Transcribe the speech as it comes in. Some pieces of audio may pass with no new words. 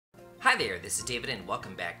Hi there, this is David and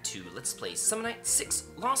welcome back to Let's Play Summonite 6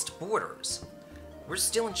 Lost Borders. We're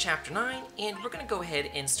still in Chapter 9, and we're going to go ahead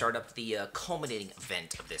and start up the culminating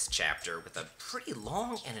event of this chapter with a pretty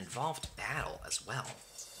long and involved battle as well.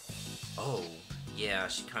 Oh, yeah,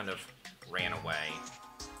 she kind of ran away.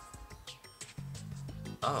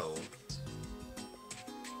 Oh.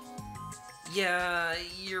 Yeah,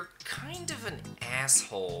 you're kind of an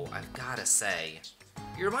asshole, I've gotta say.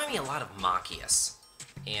 You remind me a lot of Machias.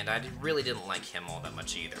 And I really didn't like him all that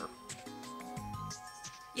much either.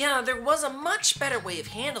 Yeah, there was a much better way of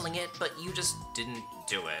handling it, but you just didn't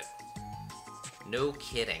do it. No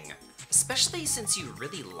kidding. Especially since you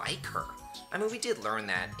really like her. I mean, we did learn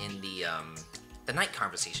that in the night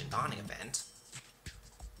conversation bonding event.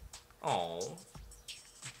 Oh.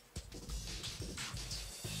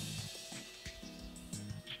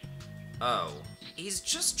 Oh. He's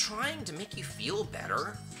just trying to make you feel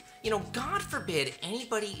better. You know, God forbid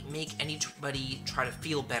anybody make anybody try to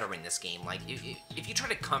feel better in this game. Like, if you try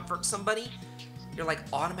to comfort somebody, you're, like,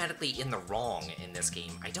 automatically in the wrong in this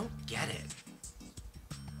game. I don't get it.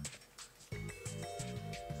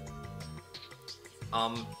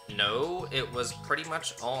 No, it was pretty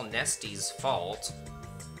much all Nesty's fault.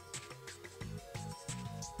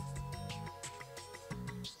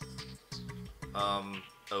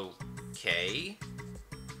 Okay.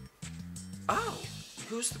 Oh!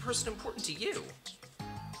 Who's the person important to you?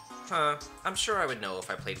 Huh, I'm sure I would know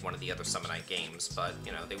if I played one of the other Summonite games, but,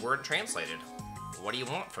 you know, they weren't translated. What do you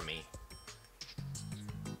want from me?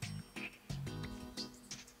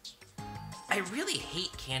 I really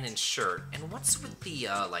hate Canon's shirt, and what's with the,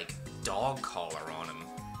 like, dog collar on him?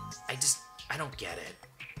 I don't get it.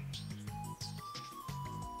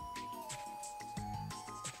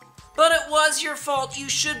 But it was your fault! You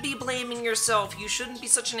should be blaming yourself! You shouldn't be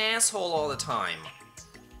such an asshole all the time.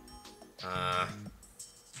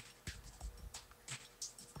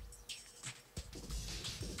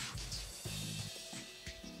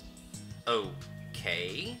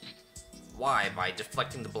 Okay. Why? By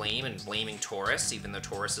deflecting the blame and blaming Taurus, even though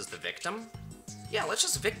Taurus is the victim? Yeah, let's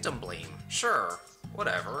just victim blame. Sure.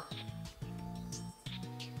 Whatever.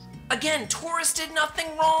 Again, Taurus did nothing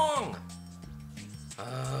wrong!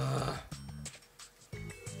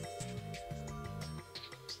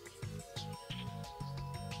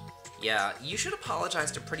 Yeah, you should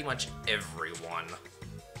apologize to pretty much everyone.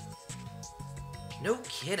 No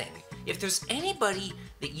kidding. If there's anybody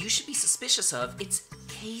that you should be suspicious of, it's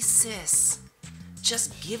Casis.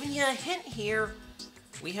 Just giving you a hint here.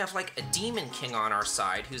 We have, like, a demon king on our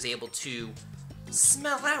side who's able to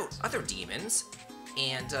smell out other demons,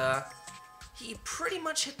 and, he pretty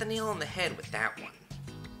much hit the nail on the head with that one.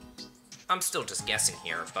 I'm still just guessing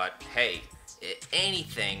here, but hey,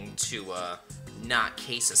 anything to, knock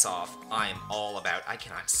Casis off, I am all about. I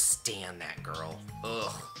cannot stand that girl.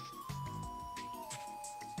 Ugh.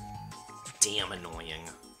 Damn annoying.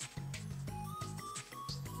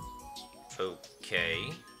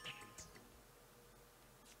 Okay.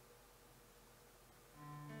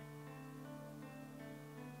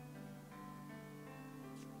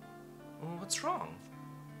 What's wrong?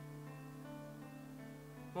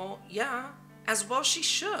 Well, yeah, as well she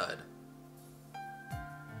should.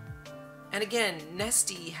 And again,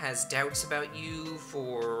 Nesty has doubts about you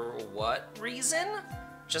for what reason?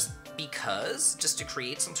 Just because? Just to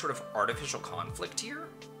create some sort of artificial conflict here?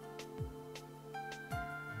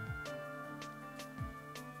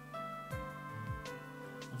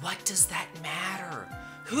 What does that matter?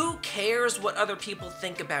 Who cares what other people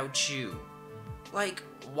think about you? Like,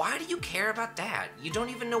 why do you care about that? You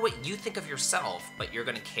don't even know what you think of yourself, but you're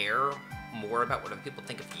gonna care more about what other people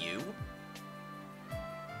think of you?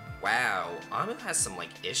 Wow, Amu has some,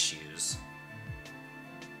 like, issues.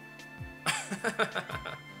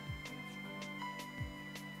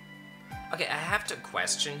 Okay, I have to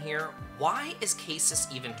question here. Why is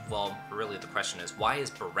Casis even... Well, really the question is, why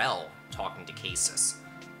is Burrell talking to Casis?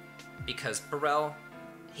 Because Burrell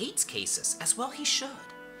hates Casis, as well he should.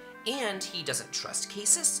 And he doesn't trust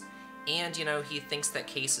Casis, and, you know, he thinks that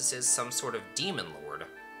Casis is some sort of demon lord.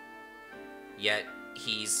 Yet,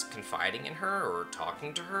 he's confiding in her or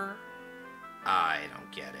talking to her? I don't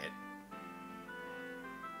get it.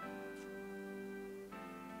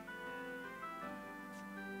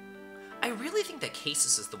 I really think that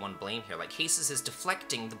Casis is the one blamed here. Like, Casis is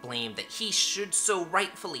deflecting the blame that he should so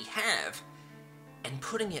rightfully have and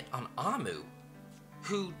putting it on Amu,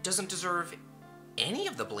 who doesn't deserve any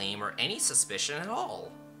of the blame or any suspicion at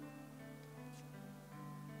all.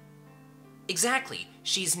 Exactly.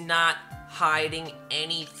 She's not hiding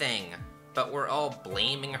anything, but we're all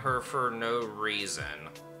blaming her for no reason.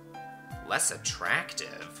 Less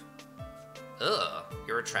attractive. Ugh,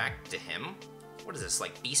 you're attracted to him? What is this,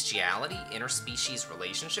 like bestiality, interspecies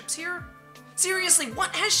relationships here? Seriously,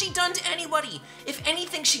 what has she done to anybody? If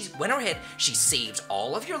anything, she went ahead, she saved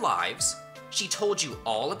all of your lives, she told you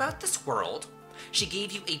all about this world, she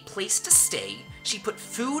gave you a place to stay, she put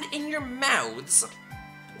food in your mouths.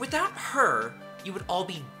 Without her, you would all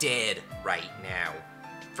be dead right now.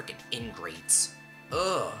 Frickin' ingrates.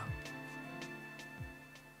 Ugh.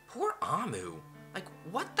 Poor Amu. Like,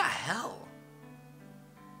 what the hell?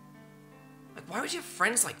 Like, why would you have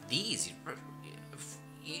friends like these?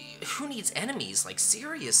 Who needs enemies? Like,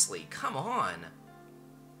 seriously, come on.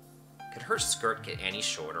 Could her skirt get any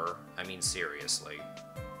shorter? I mean, seriously.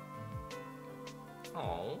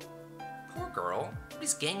 Oh, poor girl.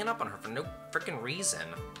 He's ganging up on her for no frickin' reason.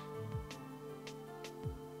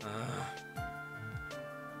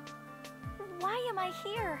 Why am I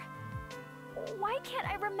here? Why can't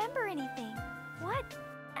I remember anything? What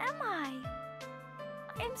am I?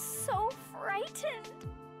 I'm so frightened.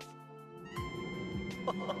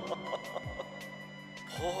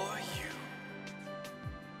 Poor you.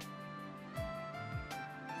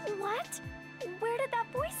 What? Where did that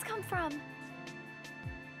voice come from?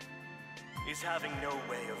 Is having no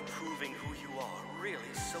way of proving who you are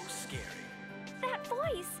really so scary? That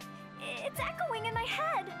voice! It's echoing in my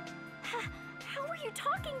head! How are you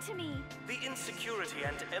talking to me? The insecurity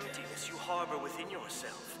and emptiness you harbor within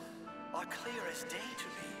yourself are clear as day to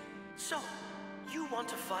me. So, you want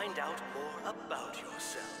to find out more about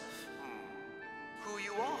yourself. Who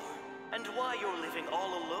you are, and why you're living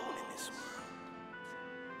all alone in this world.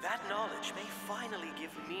 That knowledge may finally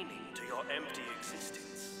give meaning to your empty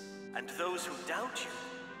existence. And those who doubt you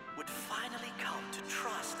would finally come to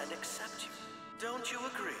trust and accept you. Don't you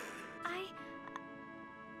agree?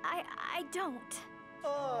 I don't.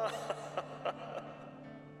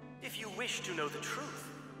 If you wish to know the truth,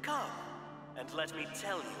 come and let me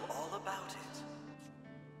tell you all about it.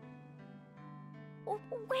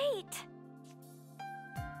 Wait!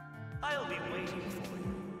 I'll be waiting for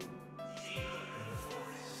you. Here in the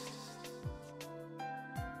forest.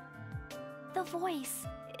 The voice,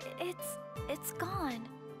 it's gone.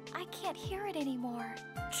 I can't hear it anymore.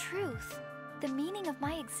 Truth, the meaning of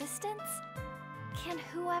my existence? Can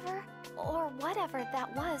whoever or whatever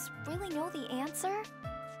that was really know the answer?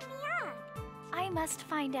 Miag. I must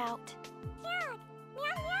find out. Miag,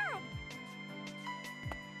 miag, miag.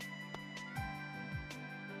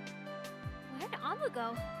 Where'd Amu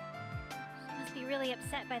go? She must be really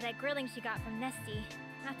upset by that grilling she got from Nesty.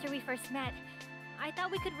 After we first met, I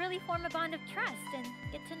thought we could really form a bond of trust and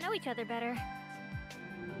get to know each other better.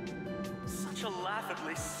 Such a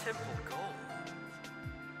laughably simple goal.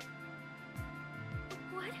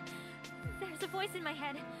 What? There's a voice in my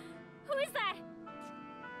head. Who is that?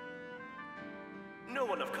 No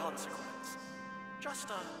one of consequence. Just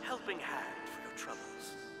a helping hand for your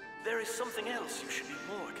troubles. There is something else you should be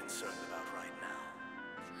more concerned about right now.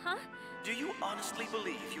 Huh? Do you honestly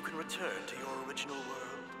believe you can return to your original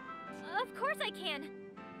world? Of course I can.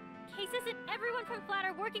 Cases and everyone from Flat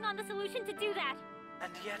are working on the solution to do that.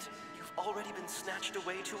 And yet, you've already been snatched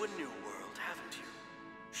away to a new world, haven't you?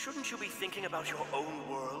 Shouldn't you be thinking about your own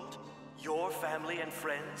world? Your family and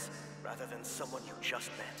friends, rather than someone you just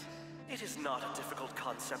met? It is not a difficult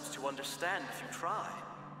concept to understand if you try.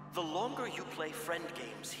 The longer you play friend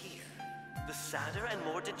games here, the sadder and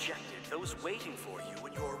more dejected those waiting for you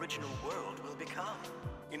in your original world will become.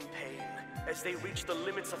 In pain, as they reach the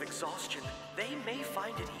limits of exhaustion, they may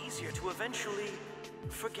find it easier to eventually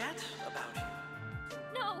forget about you.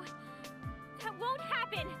 No! That won't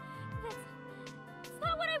happen! That's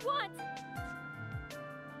not what I want!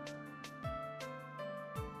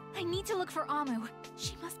 I need to look for Amu.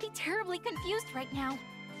 She must be terribly confused right now.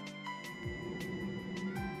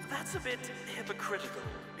 That's a bit hypocritical,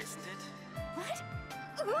 isn't it? What?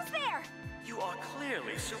 Who's there? You are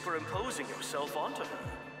clearly superimposing yourself onto her.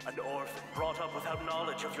 An orphan brought up without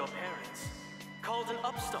knowledge of your parents. Called an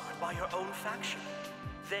upstart by your own faction.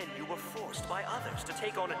 Then you were forced by others to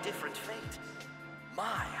take on a different fate. My,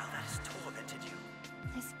 how that has tormented you.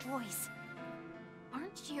 This voice.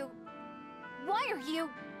 Aren't you... Why are you...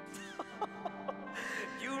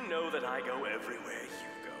 You know that I go everywhere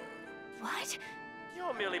you go. What?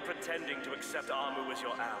 You're merely pretending to accept Amu as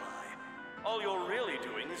your ally. All you're really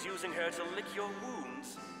doing is using her to lick your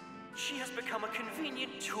wounds. She has become a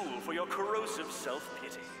convenient tool for your corrosive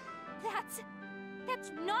self-pity.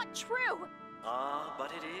 That's not true! Ah,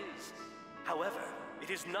 but it is. However, it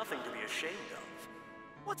is nothing to be ashamed of.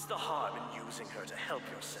 What's the harm in using her to help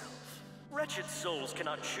yourself? Wretched souls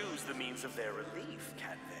cannot choose the means of their relief,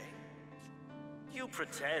 can they? You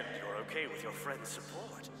pretend you're okay with your friend's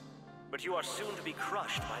support. but you are soon to be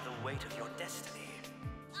crushed by the weight of your destiny.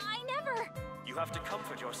 I never... You have to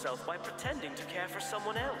comfort yourself by pretending to care for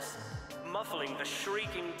someone else, muffling the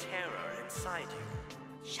shrieking terror inside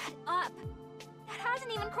you. Shut up! That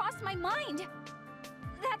hasn't even crossed my mind!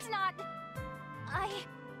 That's not... I'm...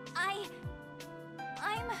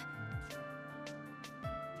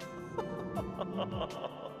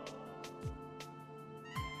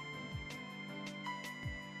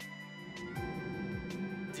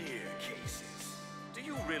 Dear Cases, do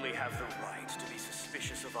you really have the right to be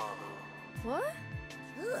suspicious of Amu? What?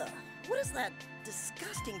 Ugh, what is that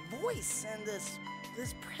disgusting voice and this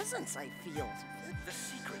presence I feel? The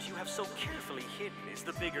secret you have so carefully hidden is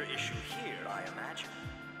the bigger issue here, I imagine.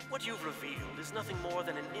 What you've revealed is nothing more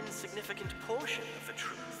than an insignificant portion of the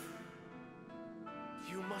truth.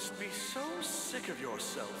 You must be so sick of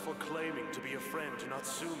yourself for claiming to be a friend to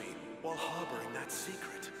Natsumi while harboring that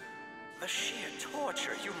secret. The sheer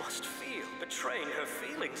torture you must feel betraying her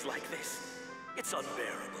feelings like this. It's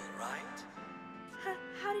unbearable, right?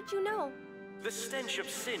 How did you know? The stench of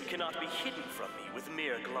sin cannot be hidden from me with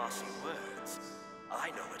mere glossy words. I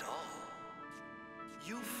know it all.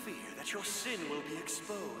 You fear that your sin will be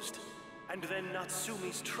exposed, and then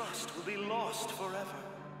Natsumi's trust will be lost forever.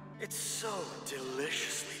 It's so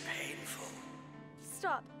deliciously painful.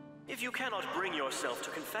 Stop. If you cannot bring yourself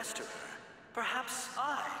to confess to her, perhaps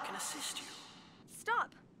I can assist you.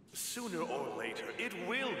 Stop. Sooner or later, it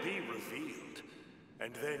will be revealed.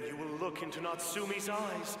 And then you will look into Natsumi's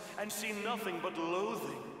eyes and see nothing but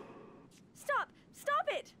loathing. Stop. Stop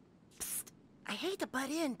it. Psst. I hate to butt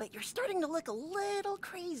in, but you're starting to look a little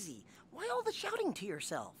crazy. Why all the shouting to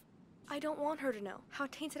yourself? I don't want her to know how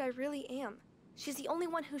tainted I really am. She's the only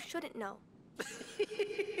one who shouldn't know.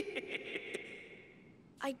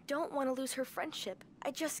 I don't want to lose her friendship. I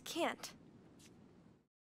just can't.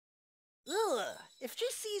 Ugh, if she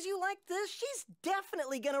sees you like this, she's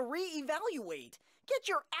definitely gonna re-evaluate. Get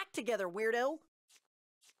your act together, weirdo.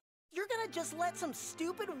 You're gonna just let some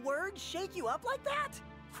stupid words shake you up like that?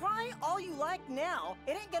 Cry all you like now,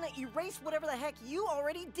 it ain't gonna erase whatever the heck you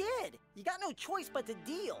already did. You got no choice but to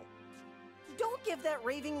deal. Don't give that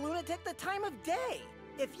raving lunatic the time of day.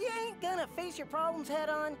 If you ain't gonna face your problems head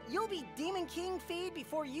on, you'll be Demon King feed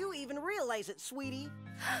before you even realize it, sweetie.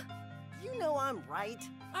 You know I'm right.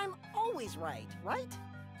 I'm always right, right?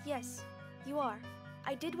 Yes, you are.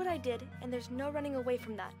 I did what I did, and there's no running away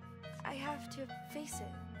from that. I have to face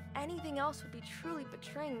it. Anything else would be truly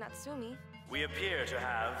betraying Natsumi. We appear to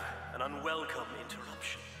have an unwelcome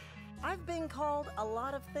interruption. I've been called a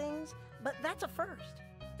lot of things, but that's a first.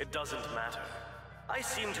 It doesn't matter. I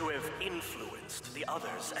seem to have influenced the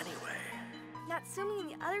others anyway. Natsumi and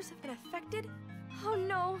the others have been affected? Oh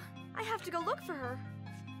no, I have to go look for her.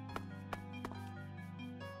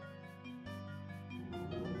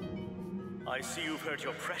 I see you've hurt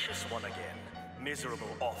your precious one again,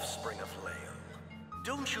 miserable offspring of Lael.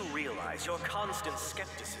 Don't you realize your constant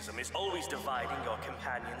skepticism is always dividing your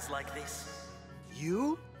companions like this?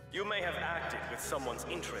 You? You may have acted with someone's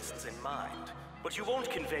interests in mind, but you won't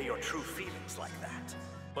convey your true feelings like that.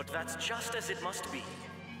 But that's just as it must be,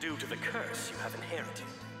 due to the curse you have inherited.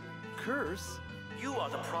 Curse? You are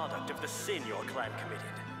the product of the sin your clan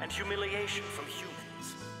committed, and humiliation from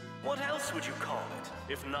humans. What else would you call it,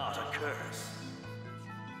 if not a curse?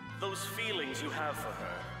 Those feelings you have for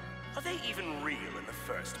her, are they even real in the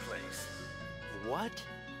first place? What?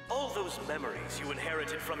 All those memories you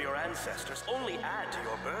inherited from your ancestors only add to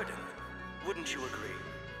your burden. Wouldn't you agree?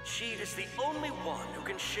 She is the only one who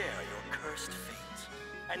can share your cursed fate.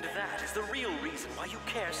 And that is the real reason why you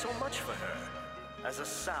care so much for her. As a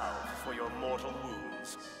salve for your mortal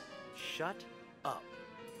wounds. Shut up.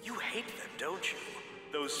 You hate them, don't you?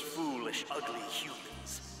 Those foolish, ugly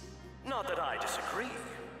humans. Not that I disagree.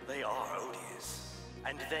 They are odious.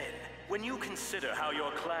 And then, when you consider how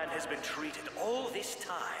your clan has been treated all this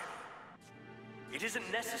time, it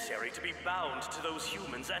isn't necessary to be bound to those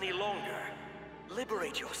humans any longer.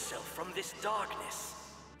 Liberate yourself from this darkness.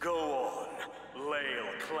 Go on,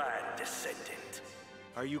 Lael clan descendant.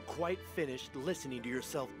 Are you quite finished listening to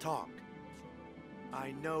yourself talk?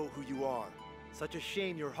 I know who you are. Such a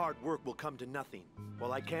shame your hard work will come to nothing.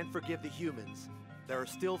 While I can't forgive the humans, there are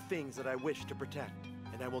still things that I wish to protect,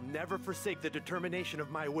 and I will never forsake the determination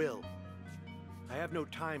of my will. I have no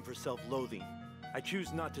time for self-loathing. I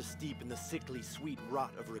choose not to steep in the sickly sweet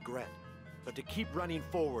rot of regret, but to keep running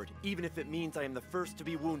forward, even if it means I am the first to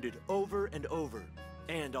be wounded over and over.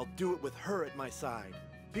 And I'll do it with her at my side.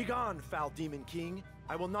 Begone, foul Demon King!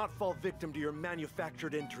 I will not fall victim to your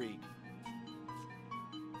manufactured intrigue.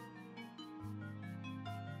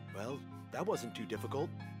 Well, that wasn't too difficult.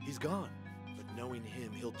 He's gone. But Knowing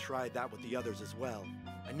him, he'll try that with the others as well.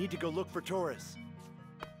 I need to go look for Taurus.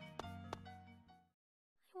 I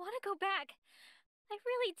want to go back. I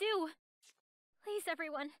really do. Please,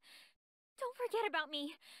 everyone, don't forget about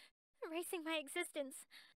me. Erasing my existence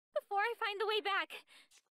before I find the way back.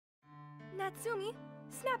 Natsumi,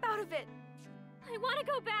 snap out of it! I want to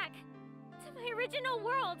go back to my original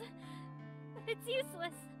world. But it's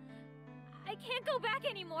useless. I can't go back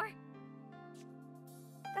anymore.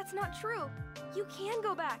 That's not true. You can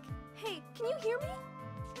go back. Hey, can you hear me?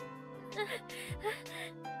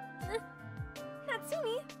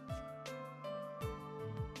 Natsumi!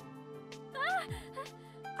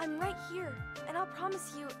 I'm right here, and I'll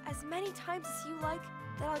promise you as many times as you like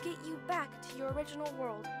that I'll get you back to your original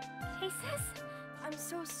world. Casis? I'm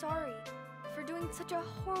so sorry for doing such a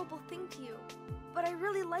horrible thing to you. But I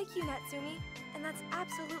really like you, Natsumi, and that's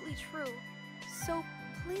absolutely true. So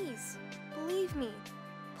please, believe me.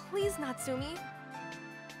 Please, Natsumi.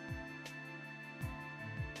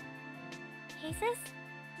 Casis?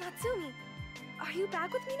 Natsumi, are you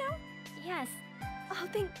back with me now? Yes. Oh,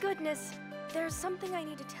 thank goodness. There's something I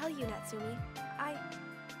need to tell you, Natsumi.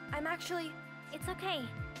 I'm actually... It's okay.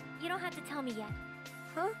 You don't have to tell me yet.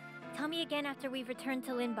 Huh? Tell me again after we've returned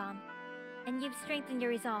to Lindbaum. And you've strengthened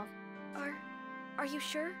your resolve. Are you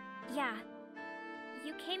sure? Yeah.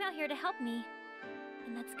 You came out here to help me.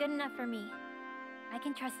 And that's good enough for me. I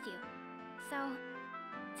can trust you. So,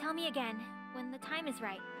 tell me again when the time is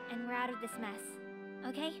right and we're out of this mess.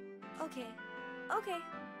 Okay? Okay. Okay.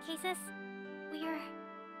 Casis, we're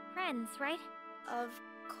friends, right? Of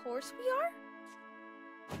course we are?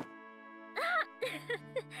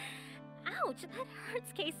 Ouch, that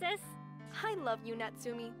hurts, Casis. I love you,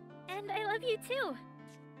 Natsumi. And I love you too.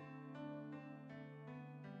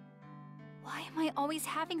 Why am I always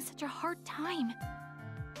having such a hard time?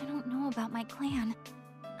 I don't know about my clan.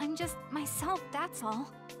 I'm just myself, that's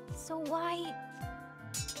all. So why...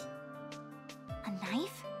 A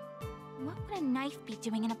knife? What would a knife be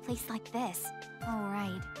doing in a place like this? Oh,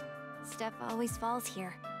 right. Stuff always falls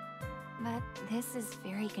here. But this is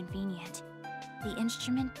very convenient. The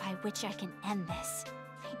instrument by which I can end this.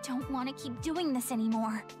 I don't want to keep doing this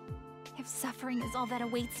anymore. If suffering is all that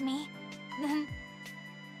awaits me, then...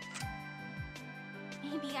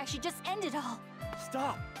 maybe I should just end it all.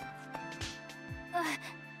 Stop!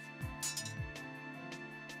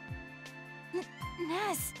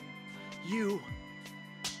 Ness! You...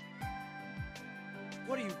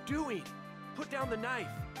 What are you doing? Put down the knife!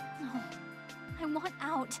 No, I want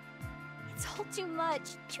out. It's all too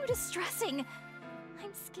much, too distressing.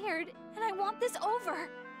 I'm scared, and I want this over.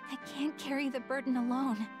 I can't carry the burden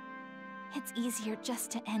alone. It's easier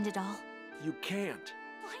just to end it all. You can't.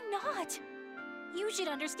 Why not? You should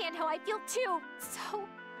understand how I feel too. So...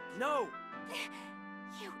 No!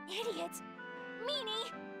 You idiot!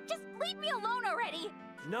 Meanie! Just leave me alone already!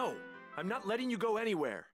 No! I'm not letting you go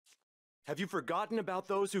anywhere. Have you forgotten about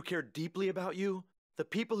those who care deeply about you? The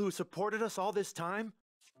people who supported us all this time?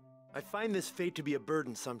 I find this fate to be a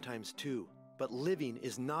burden sometimes too. But living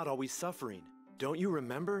is not always suffering. Don't you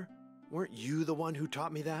remember? Weren't you the one who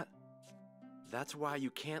taught me that? That's why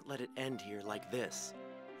you can't let it end here like this.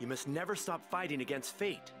 You must never stop fighting against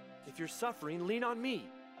fate. If you're suffering, lean on me.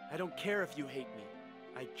 I don't care if you hate me.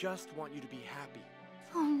 I just want you to be happy.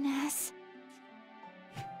 Oh, Ness.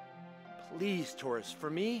 Please, Taurus, for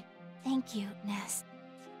me? Thank you, Ness.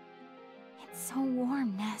 It's so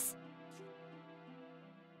warm, Ness.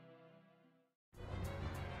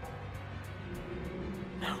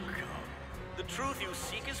 Now come. The truth you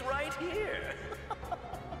seek is right here.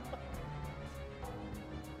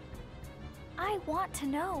 I want to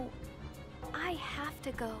know. I have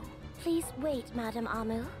to go. Please wait, Madame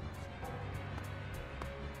Amu.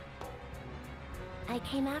 I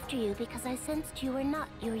came after you because I sensed you were not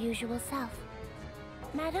your usual self.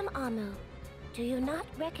 Madame Amu, do you not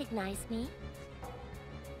recognize me?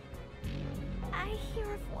 I hear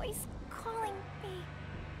a voice calling me.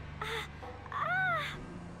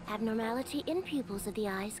 Abnormality in pupils of the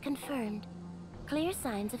eyes confirmed. Clear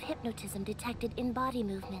signs of hypnotism detected in body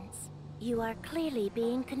movements. You are clearly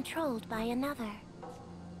being controlled by another.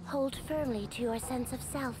 Hold firmly to your sense of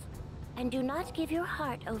self, and do not give your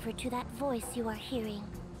heart over to that voice you are hearing.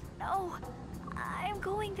 No, I'm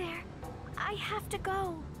going there. I have to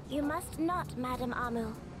go. You must not, Madame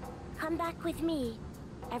Amu. Come back with me.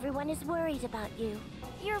 Everyone is worried about you.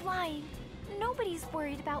 You're lying. Nobody's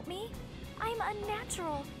worried about me. I'm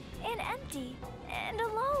unnatural and empty and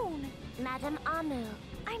alone. Madame Amu.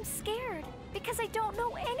 I'm scared because I don't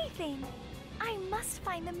know anything. I must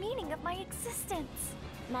find the meaning of my existence.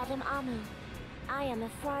 Madame Amu, I am a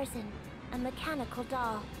Frazan, a mechanical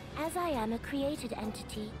doll. As I am a created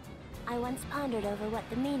entity, I once pondered over what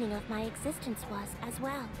the meaning of my existence was as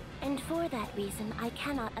well. And for that reason, I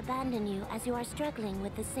cannot abandon you as you are struggling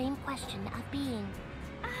with the same question of being.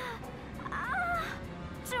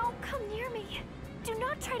 Don't come near me. Do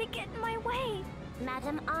not try to get in my way.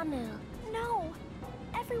 Madame Amu. No.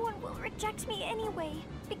 Everyone will reject me anyway,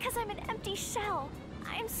 because I'm an empty shell.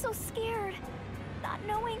 I'm so scared. Not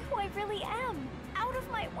knowing who I really am. Out of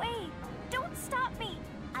my way. Don't stop me.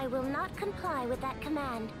 I will not comply with that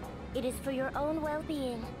command. It is for your own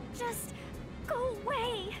well-being. Just go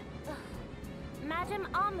away. Madame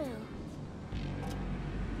Amu.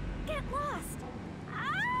 Get lost.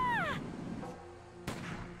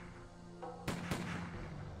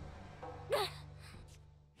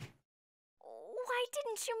 Why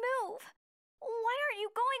didn't you move? Why aren't you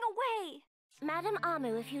going away? Madame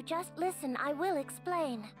Amu, if you just listen, I will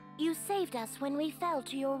explain. You saved us when we fell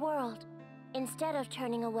to your world. Instead of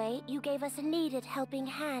turning away, you gave us a needed helping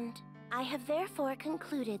hand. I have therefore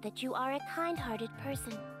concluded that you are a kind-hearted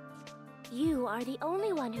person. You are the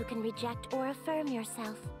only one who can reject or affirm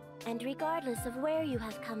yourself. And regardless of where you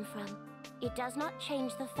have come from, it does not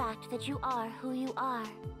change the fact that you are who you are.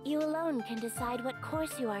 You alone can decide what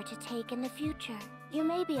course you are to take in the future. You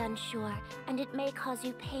may be unsure, and it may cause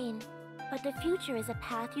you pain, but the future is a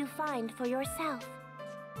path you find for yourself.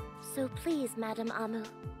 So please, Madame Amu,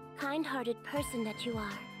 kind-hearted person that you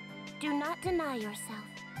are, do not deny yourself.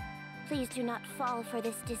 Please do not fall for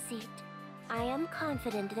this deceit. I am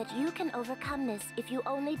confident that you can overcome this if you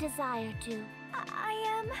only desire to. I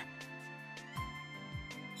am...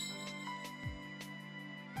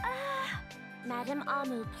 Madame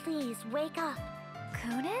Amu, please wake up.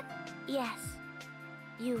 Kunin? Yes.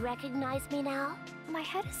 You recognize me now? My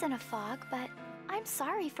head is in a fog, but I'm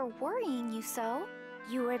sorry for worrying you so.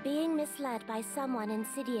 You were being misled by someone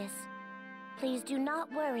insidious. Please do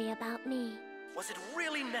not worry about me. Was it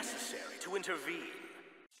really necessary to intervene?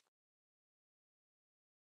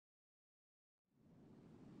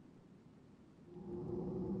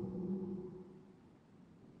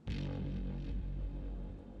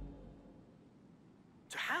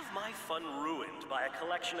 To have my fun ruined by a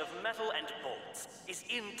collection of metal and bolts is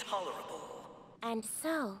intolerable. And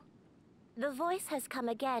so, the voice has come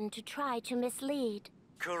again to try to mislead.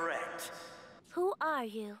 Correct. Who are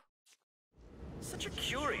you? Such a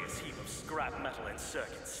curious heap of scrap metal and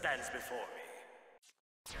circuits stands before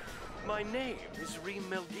me. My name is Reem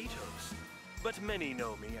Melgitos, but many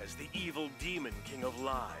know me as the evil demon king of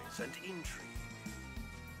lies and intrigue.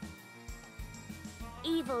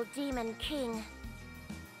 Evil Demon King.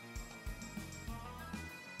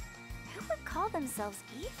 Who would call themselves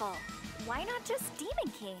evil? Why not just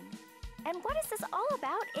Demon King? And what is this all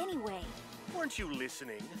about anyway? Weren't you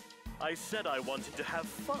listening? I said I wanted to have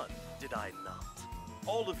fun, did I not?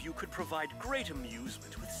 All of you could provide great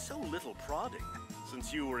amusement with so little prodding,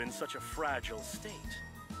 since you were in such a fragile state.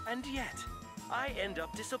 And yet, I end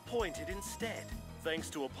up disappointed instead, thanks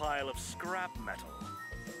to a pile of scrap metal.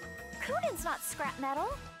 Kunin's not scrap metal.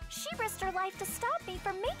 She risked her life to stop me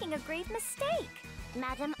from making a grave mistake.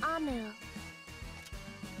 Madame Amu.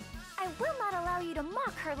 I will not allow you to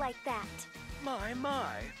mock her like that. My.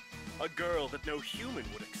 A girl that no human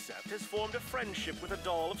would accept has formed a friendship with a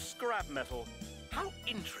doll of scrap metal. How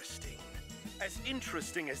interesting. As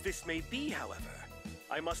interesting as this may be, however,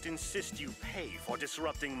 I must insist you pay for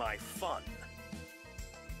disrupting my fun.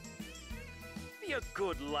 Be a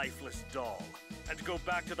good lifeless doll, and go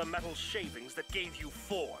back to the metal shavings that gave you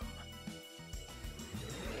form.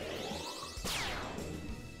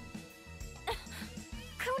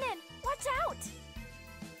 Kunin, watch out!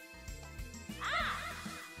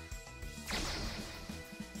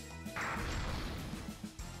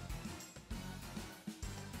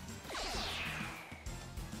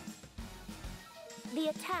 The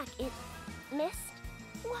attack, it missed?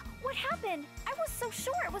 What happened? I was so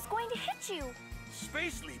sure it was going to hit you.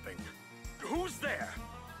 Space leaping? Who's there?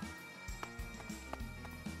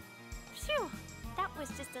 Phew! That was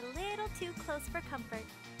just a little too close for comfort.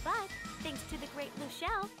 But, thanks to the great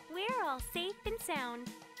Luchelle, we're all safe and sound.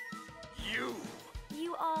 You!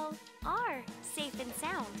 You all are safe and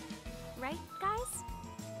sound. Right, guys?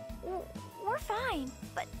 We're fine,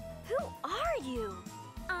 but who are you?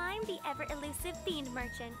 I'm the ever-elusive Fiend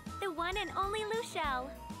Merchant, the one and only Luchelle.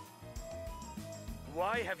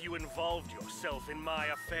 Why have you involved yourself in my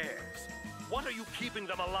affairs? What are you keeping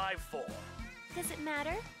them alive for? Does it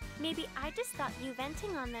matter? Maybe I just thought you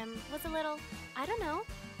venting on them was a little, I don't know,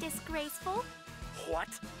 disgraceful? What?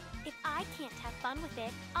 If I can't have fun with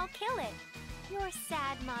it, I'll kill it. Your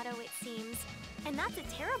sad motto, it seems. And that's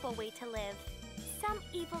a terrible way to live. Some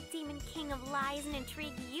evil demon king of lies and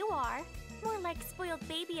intrigue you are. More like spoiled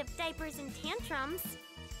baby of diapers and tantrums.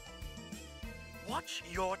 Watch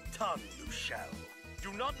your tongue, Luchelle.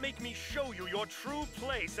 Do not make me show you your true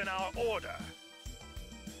place in our order.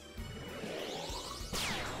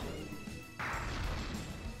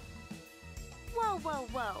 Whoa, whoa,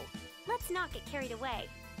 whoa. Let's not get carried away.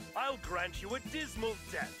 I'll grant you a dismal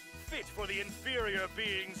death, fit for the inferior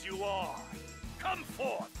beings you are. Come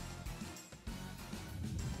forth!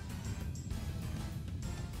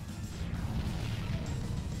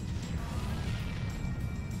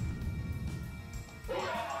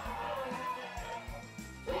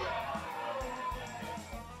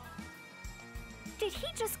 Did he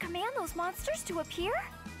just command those monsters to appear?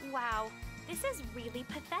 Wow, this is really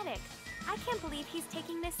pathetic. I can't believe he's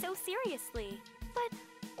taking this so seriously. But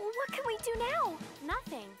what can we do now?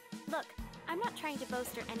 Nothing. Look, I'm not trying to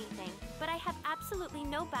boast or anything, but I have absolutely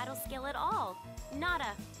no battle skill at all.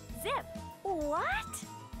 Nada. Zip. What?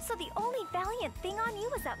 So the only valiant thing on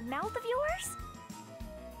you is that mouth of yours?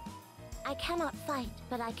 I cannot fight,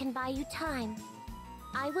 but I can buy you time.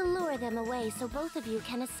 I will lure them away so both of you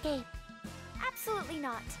can escape. Absolutely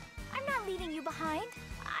not. I'm not leaving you behind.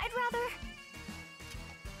 I'd rather...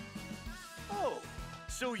 Oh,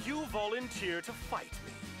 so you volunteer to fight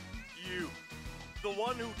me. You, the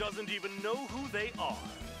one who doesn't even know who they are.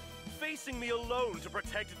 Facing me alone to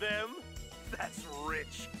protect them? That's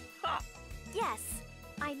rich. Ha! Yes,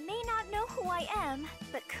 I may not know who I am,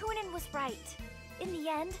 but Kunin was right. In the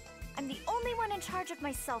end, I'm the only one in charge of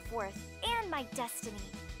my self-worth and my destiny.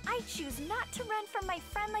 I choose not to run from my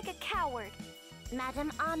friend like a coward.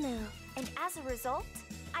 Madame Amu. And as a result,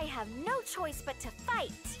 I have no choice but to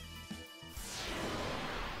fight.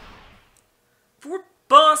 For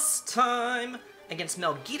boss time against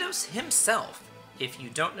Melgidos himself. If you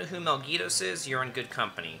don't know who Melgidos is, you're in good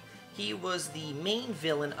company. He was the main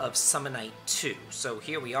villain of Summon Night 2. So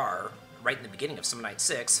here we are, right in the beginning of Summon Night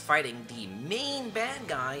 6, fighting the main bad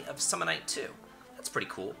guy of Summon Night 2. That's pretty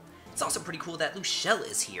cool. It's also pretty cool that Luchelle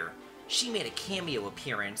is here. She made a cameo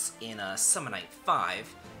appearance in Summon Night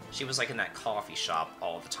 5. She was like in that coffee shop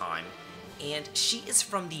all the time. And she is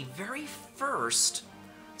from the very first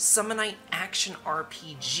Summon Night action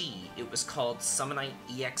RPG. It was called Summon Night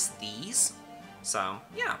EX These. So,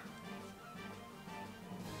 yeah.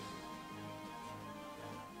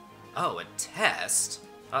 Oh, a test?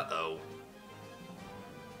 Uh-oh.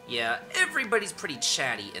 Yeah, everybody's pretty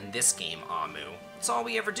chatty in this game, Amu. It's all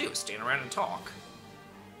we ever do, stand around and talk.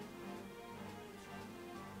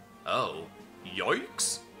 Oh,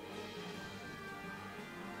 yikes.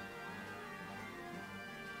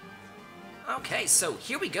 Okay, so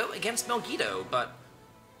here we go against Melgido, but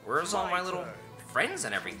where's all my little friends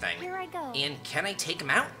and everything? Here I go. And can I take them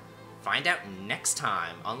out? Find out next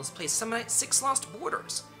time on Let's Play Summon Night 6 Lost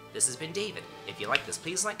Borders. This has been David. If you like this,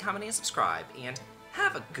 please like, comment, and subscribe, and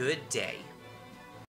have a good day.